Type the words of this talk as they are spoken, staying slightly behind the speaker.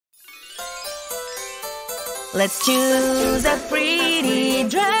Let's choose a pretty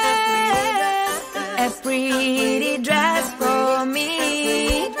dress for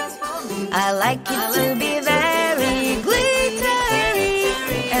me. I like it to be very glittery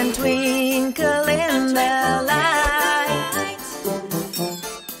and twinkle in the light.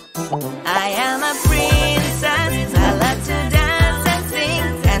 I am a princess, I love to dance and sing,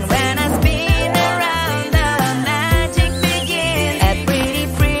 and when I spin around the magic begins. A pretty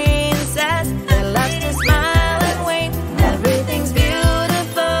princess that loves to smile and wave. Everything's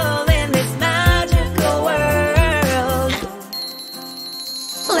beautiful in this magical world.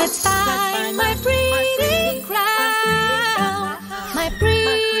 Let's find my pretty crown. My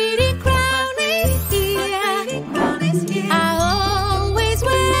pretty crown is here. I always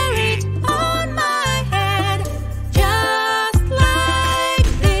wear it on my head, just like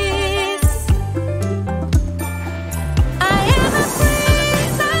this. I am a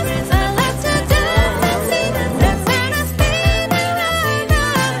princess, I love to dance and sing, and when I spin around the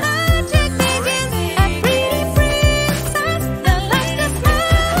magic begins. A pretty princess that loves to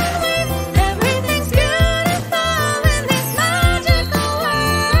smile and wave. Everything's beautiful in this magical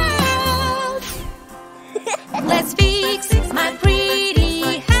world. Let's fix my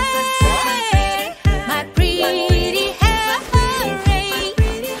pretty hair, my pretty hair,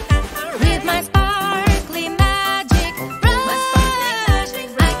 with my sparkly magic brush.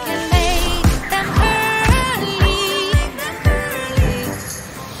 I can make them curly.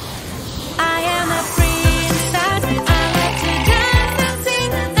 I am a princess, I love to dance and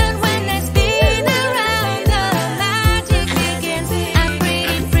sing, and when I spin around the magic begins. A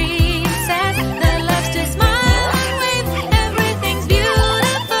pretty princess that loves to smile and wave. Everything's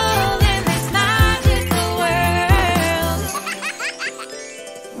beautiful in this magical world.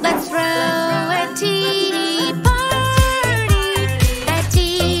 Let's throw a tea party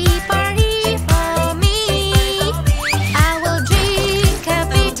for me. I will drink a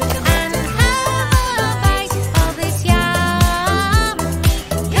bit and have a bite of this yummy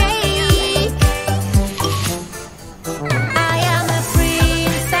cake. I am a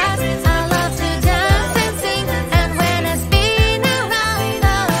princess, I love to dance and sing, and when I spin around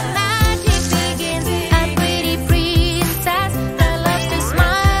the magic begins. A pretty princess that loves to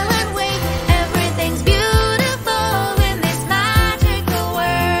smile and wave. Everything's beautiful in this magical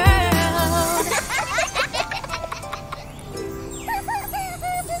world.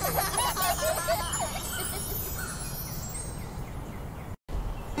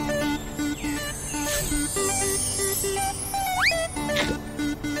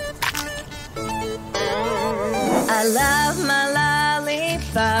 I love my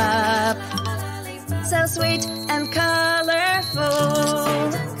lollipop, so sweet and colorful.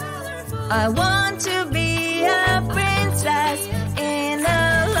 I want to be a princess in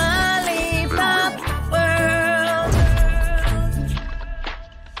a lollipop world.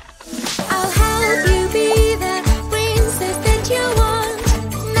 I'll help you be the princess that you want,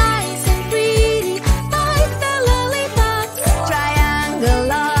 nice and pretty like the lollipops. Triangle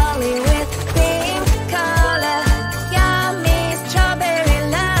lolly with pink color, yummy strawberry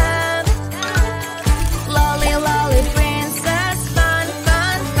love. Lolly, lolly princess, fun,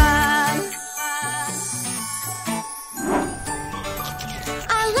 fun, fun.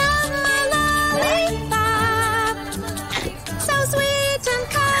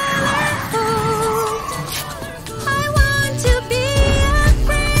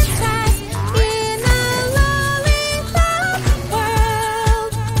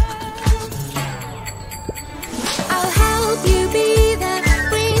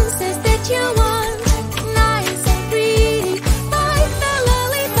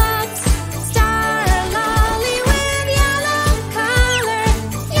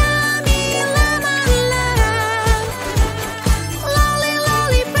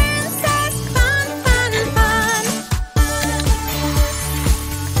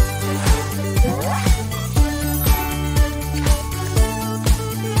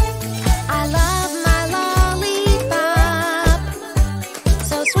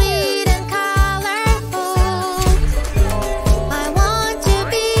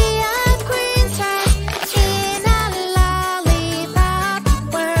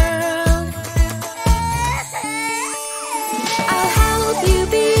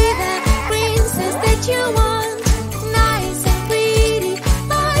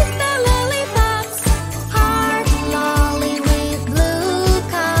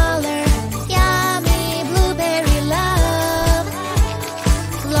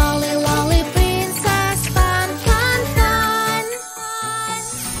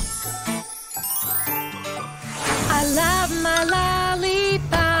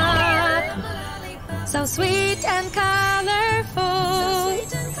 so sweet and colorful.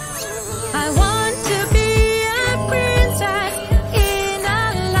 I want to be a princess in a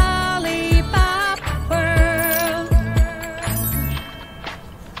lollipop world.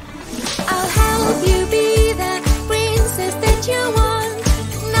 I'll help you be the princess that you want,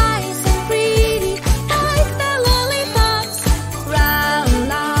 nice and pretty like the lollipops, round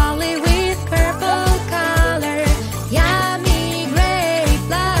lolly with purple color, yummy grape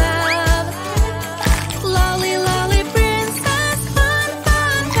love. Lolly, lolly princess, fun,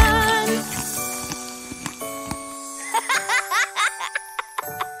 fun, fun.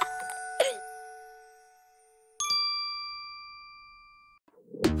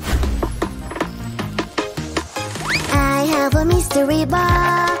 I have a mystery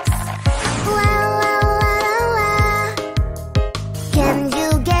box. La la la la la. Can you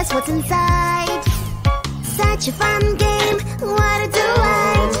guess what's inside? Such a fun game. What a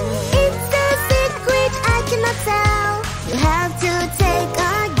delight! It's a secret I cannot tell. You have to take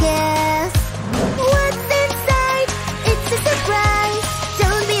a guess. What's inside? It's a surprise.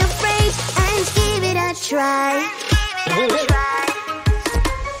 Don't be afraid and give it a try.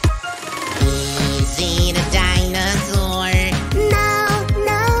 Is it a dinosaur? No,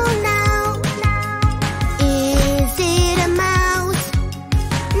 no, no. Is it a mouse?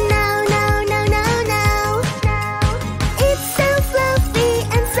 No, no, no, no, no. It's so fluffy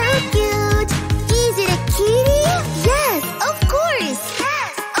and so cute. Is it a kitty? Yes, of course.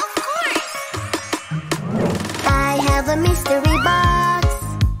 Yes, of course. I have a mystery box.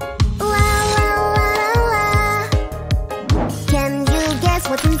 La la la la la. Can you guess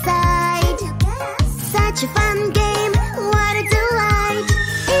what's inside? Such a fun game, what a delight!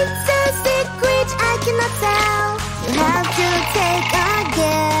 It's a secret I cannot tell. You have to take a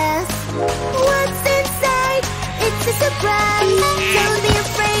guess. What's inside? It's a surprise. Don't be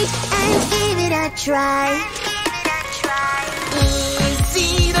afraid and give it a try. Is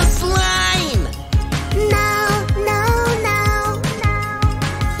it a slime? No, no, no.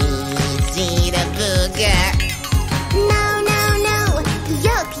 Is it a booger? No, no, no.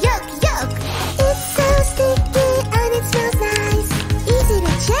 Yuck, yuck, yuck. It's so sticky and it smells nice. Is it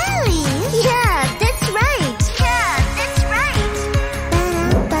a jelly? Yeah, that's right. Yeah, that's right.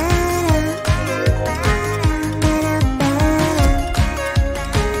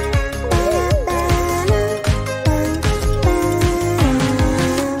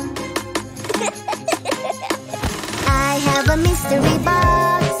 I have a mystery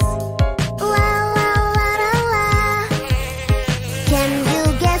box. La la la la la. Can you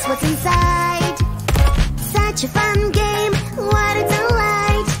guess what's inside? Such a fun game, what a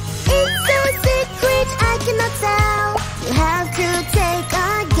delight! It's so secret I cannot tell. You have to take a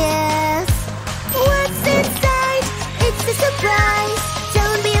guess. What's inside? It's a surprise.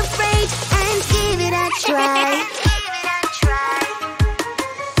 Don't be afraid and give it a try.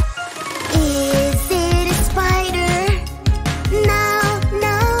 Is it a spider? No,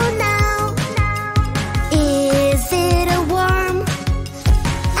 no, no. Is it a worm?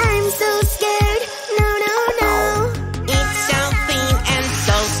 I'm so scared. No, no, no. It's so thin and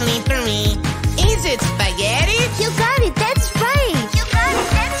so slippery. Is it spaghetti? You got it, that's right. You got it,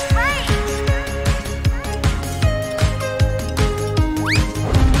 that's right.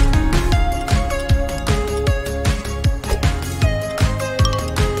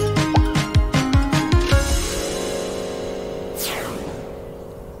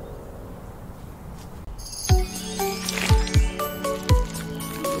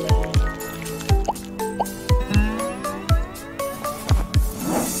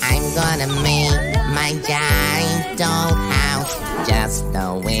 I'm gonna make my giant dollhouse just the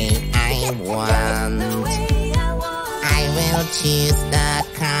way I want. I will choose the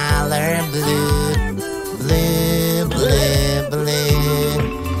color blue, blue, blue, blue.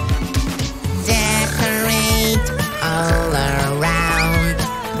 Decorate all around,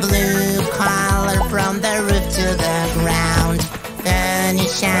 blue color from the roof to the ground.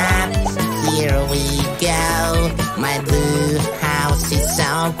 Furnish up, here we go. My blue house is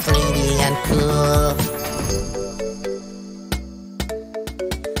so pretty and cool.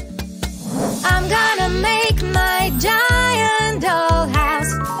 I'm gonna make my giant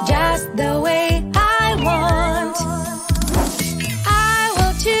dollhouse just the way I want. I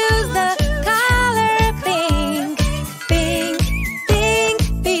will choose the color pink, pink, pink,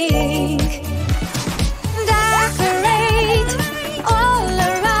 pink. Decorate all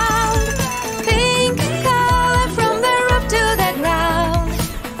around, pink color from the roof to the ground.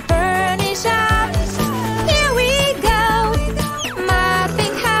 Furnish up,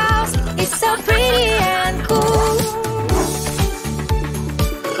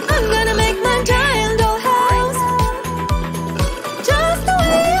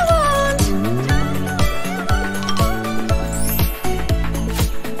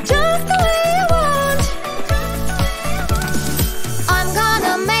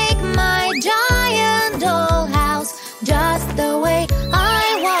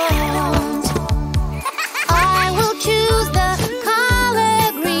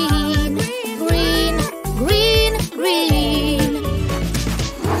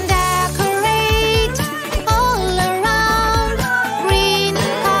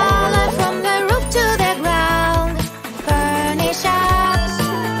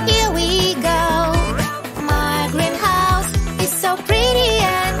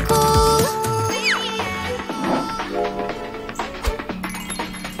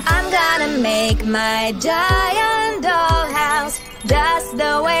 make my giant dollhouse just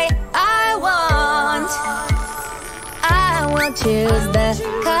the way I want. I will choose the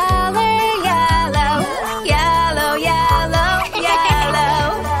color yellow, yellow, yellow,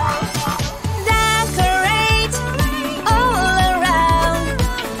 yellow. Decorate all around,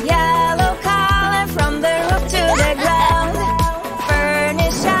 yellow color from the roof to the ground.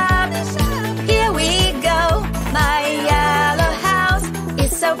 Furnish up, here we go. My yellow house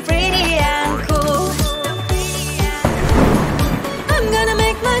is so pretty and cool. I'm gonna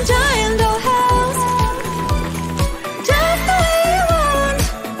make my giant dollhouse just the way you want.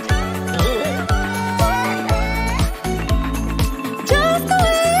 Just the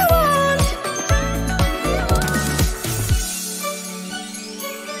way you want.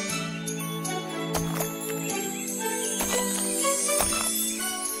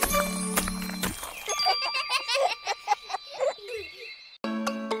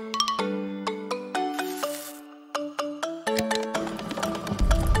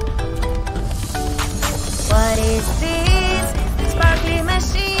 What is this sparkly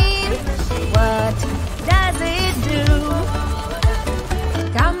machine? What does it do?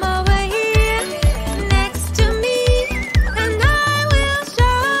 Come over here next to me and I will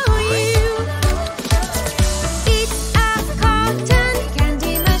show you. It's a cotton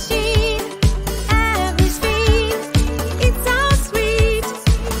candy machine. Every spin, it's so sweet.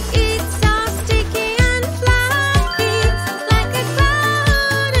 It's so sticky and fluffy, like a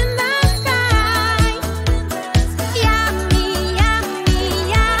cloud in the sky. Yummy, yummy,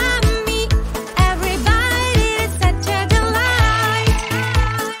 yummy. Every bite is such a delight.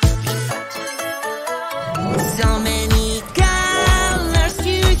 So many colors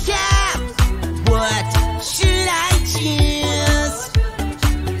to have. What should I choose?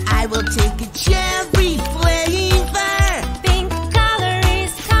 I will take a cherry flavor. Pink color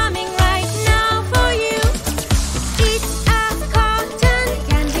is coming right now for you. It's a cotton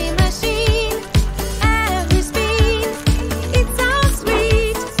candy machine. Every spin, it's so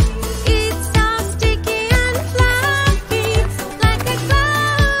sweet. It's so sticky and fluffy, like a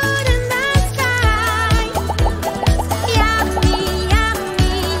cloud in the sky. Yummy,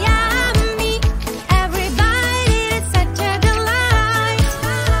 yummy, yummy. Every bite is such a delight.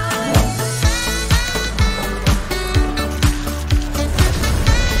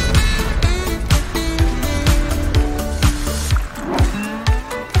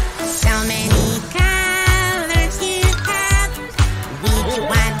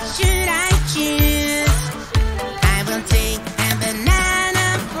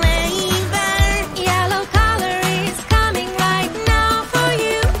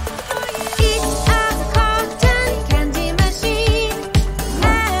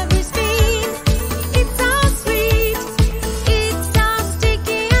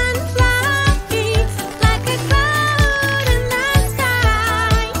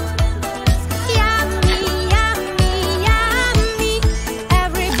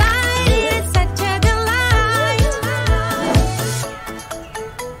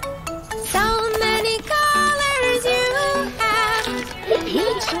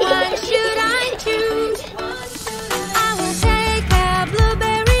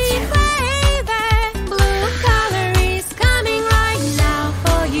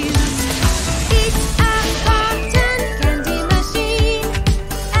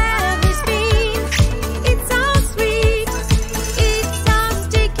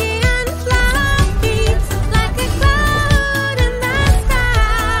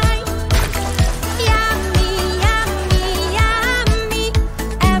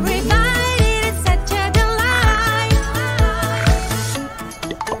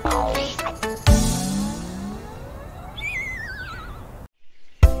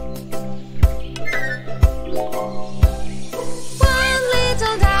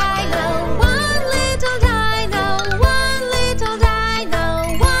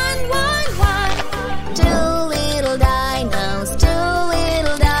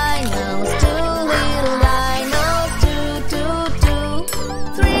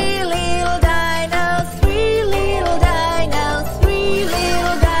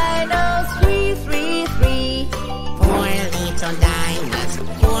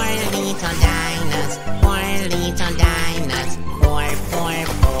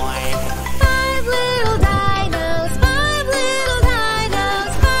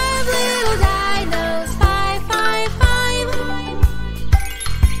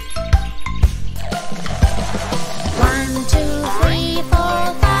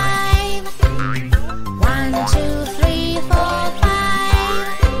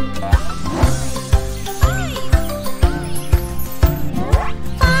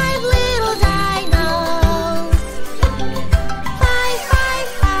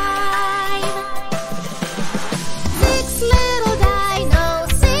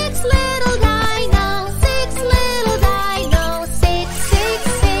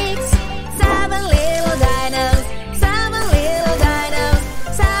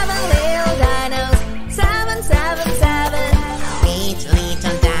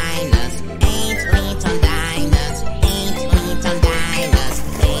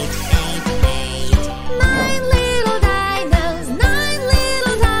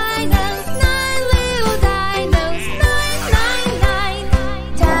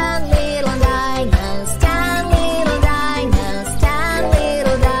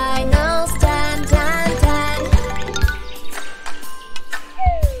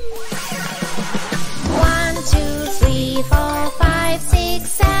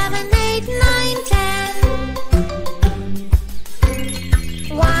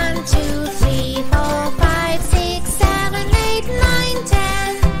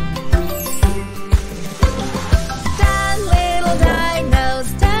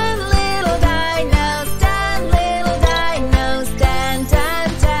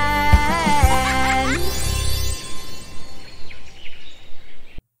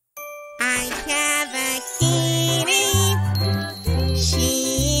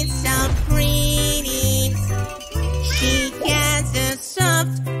 She's so pretty. She has a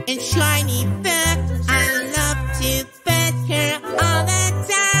soft and shiny fur. I love to pet her all the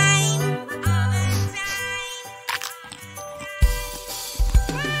time.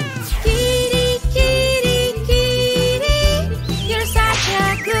 Kitty, kitty, kitty, you're such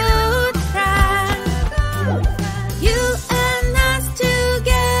a good friend. You and us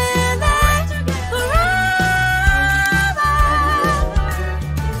together forever.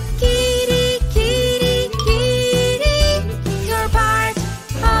 Kitty, kitty, kitty, you're part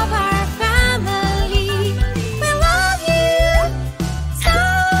of our family. We love you so,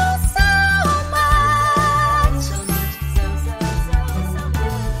 so much.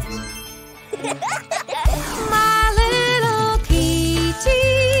 My little kitty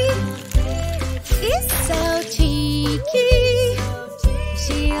is so cheeky.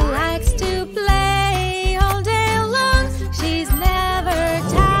 She likes to play all day long. She's never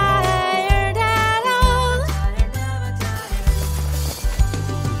tired at all.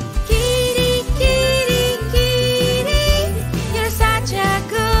 Kitty, kitty, kitty, you're such a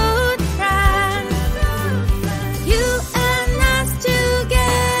good friend. You and us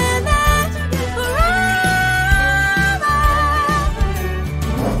together forever.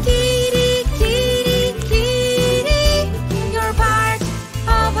 Kitty, kitty, kitty, you're part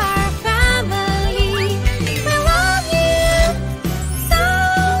of our family. We love you so,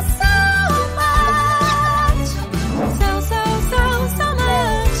 so much. So, so, so, so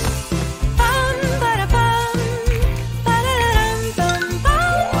much. Bum, bada, bum. Ba-da-dum, bum,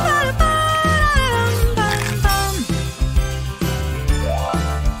 bum, bada, bum, bum, bum.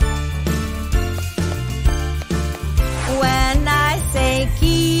 When I say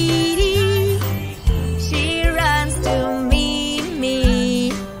kitty, she runs to meet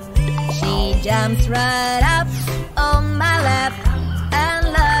me. She jumps right up on my lap and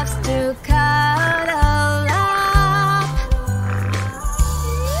loves to cuddle up.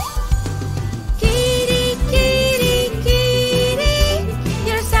 Kitty, kitty, kitty,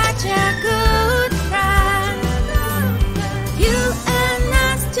 you're such a good friend. You and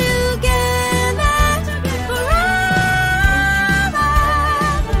us together forever.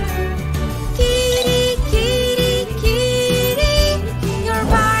 Kitty, kitty, kitty, you're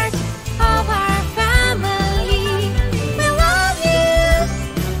part of our family.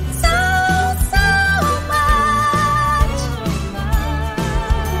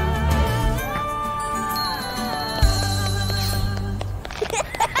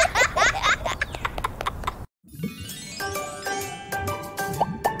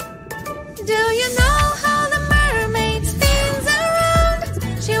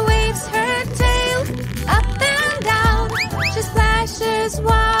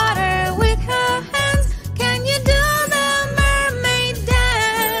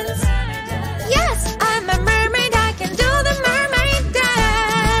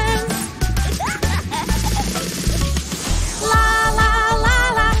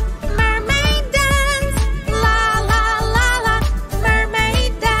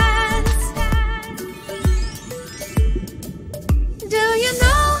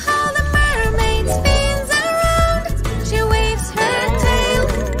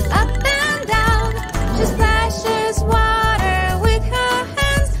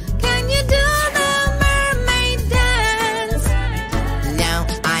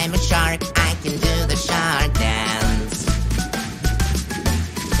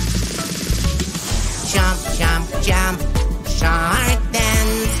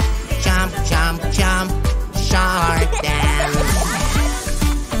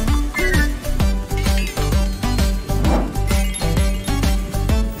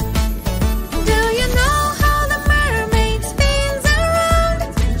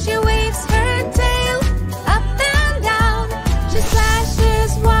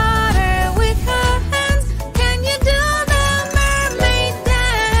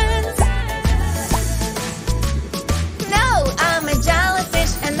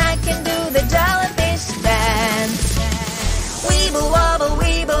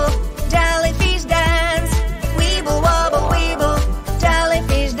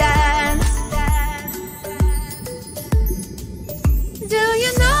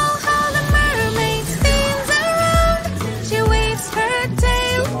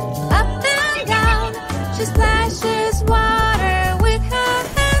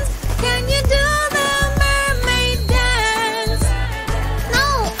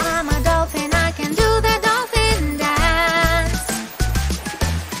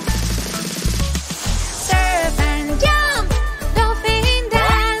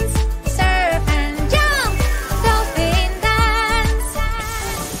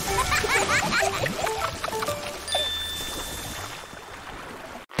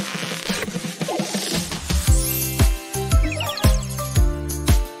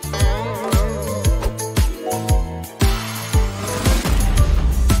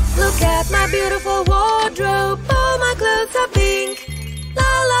 at my beautiful wardrobe. All my clothes are pink.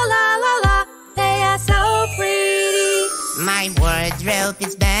 La la la la la, they are so pretty. My wardrobe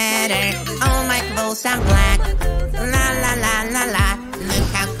is better. All my clothes are black. La la la la la, look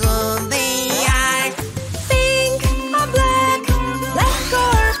how cool they are. Pink or black, black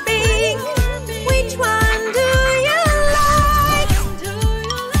or pink, which one do you like?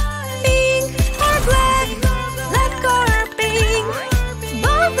 Pink or black, black or pink,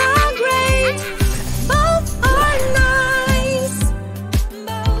 both are great, both are nice.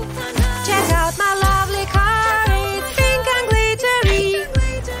 Check out my lovely car, it's pink and glittery.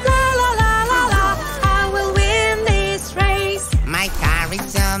 La la la la la, I will win this race. My car is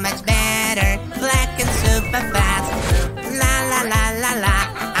so much better.